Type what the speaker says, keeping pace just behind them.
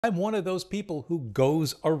I'm one of those people who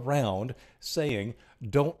goes around saying,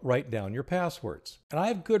 don't write down your passwords. And I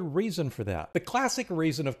have good reason for that. The classic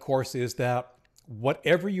reason, of course, is that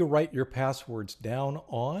whatever you write your passwords down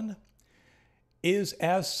on is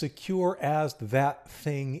as secure as that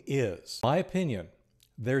thing is. In my opinion,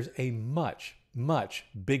 there's a much, much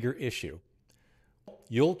bigger issue.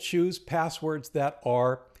 You'll choose passwords that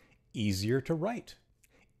are easier to write,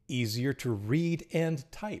 easier to read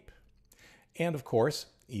and type, and of course,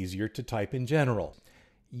 easier to type in general.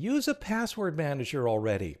 Use a password manager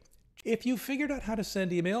already. If you figured out how to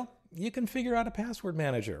send email, you can figure out a password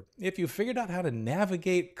manager. If you figured out how to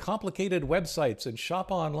navigate complicated websites and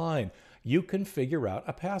shop online, you can figure out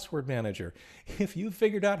a password manager. If you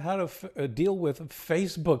figured out how to deal with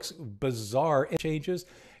Facebook's bizarre changes,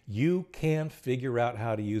 you can figure out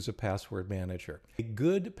how to use a password manager. A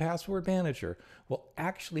good password manager will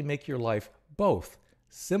actually make your life both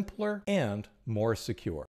simpler and more secure.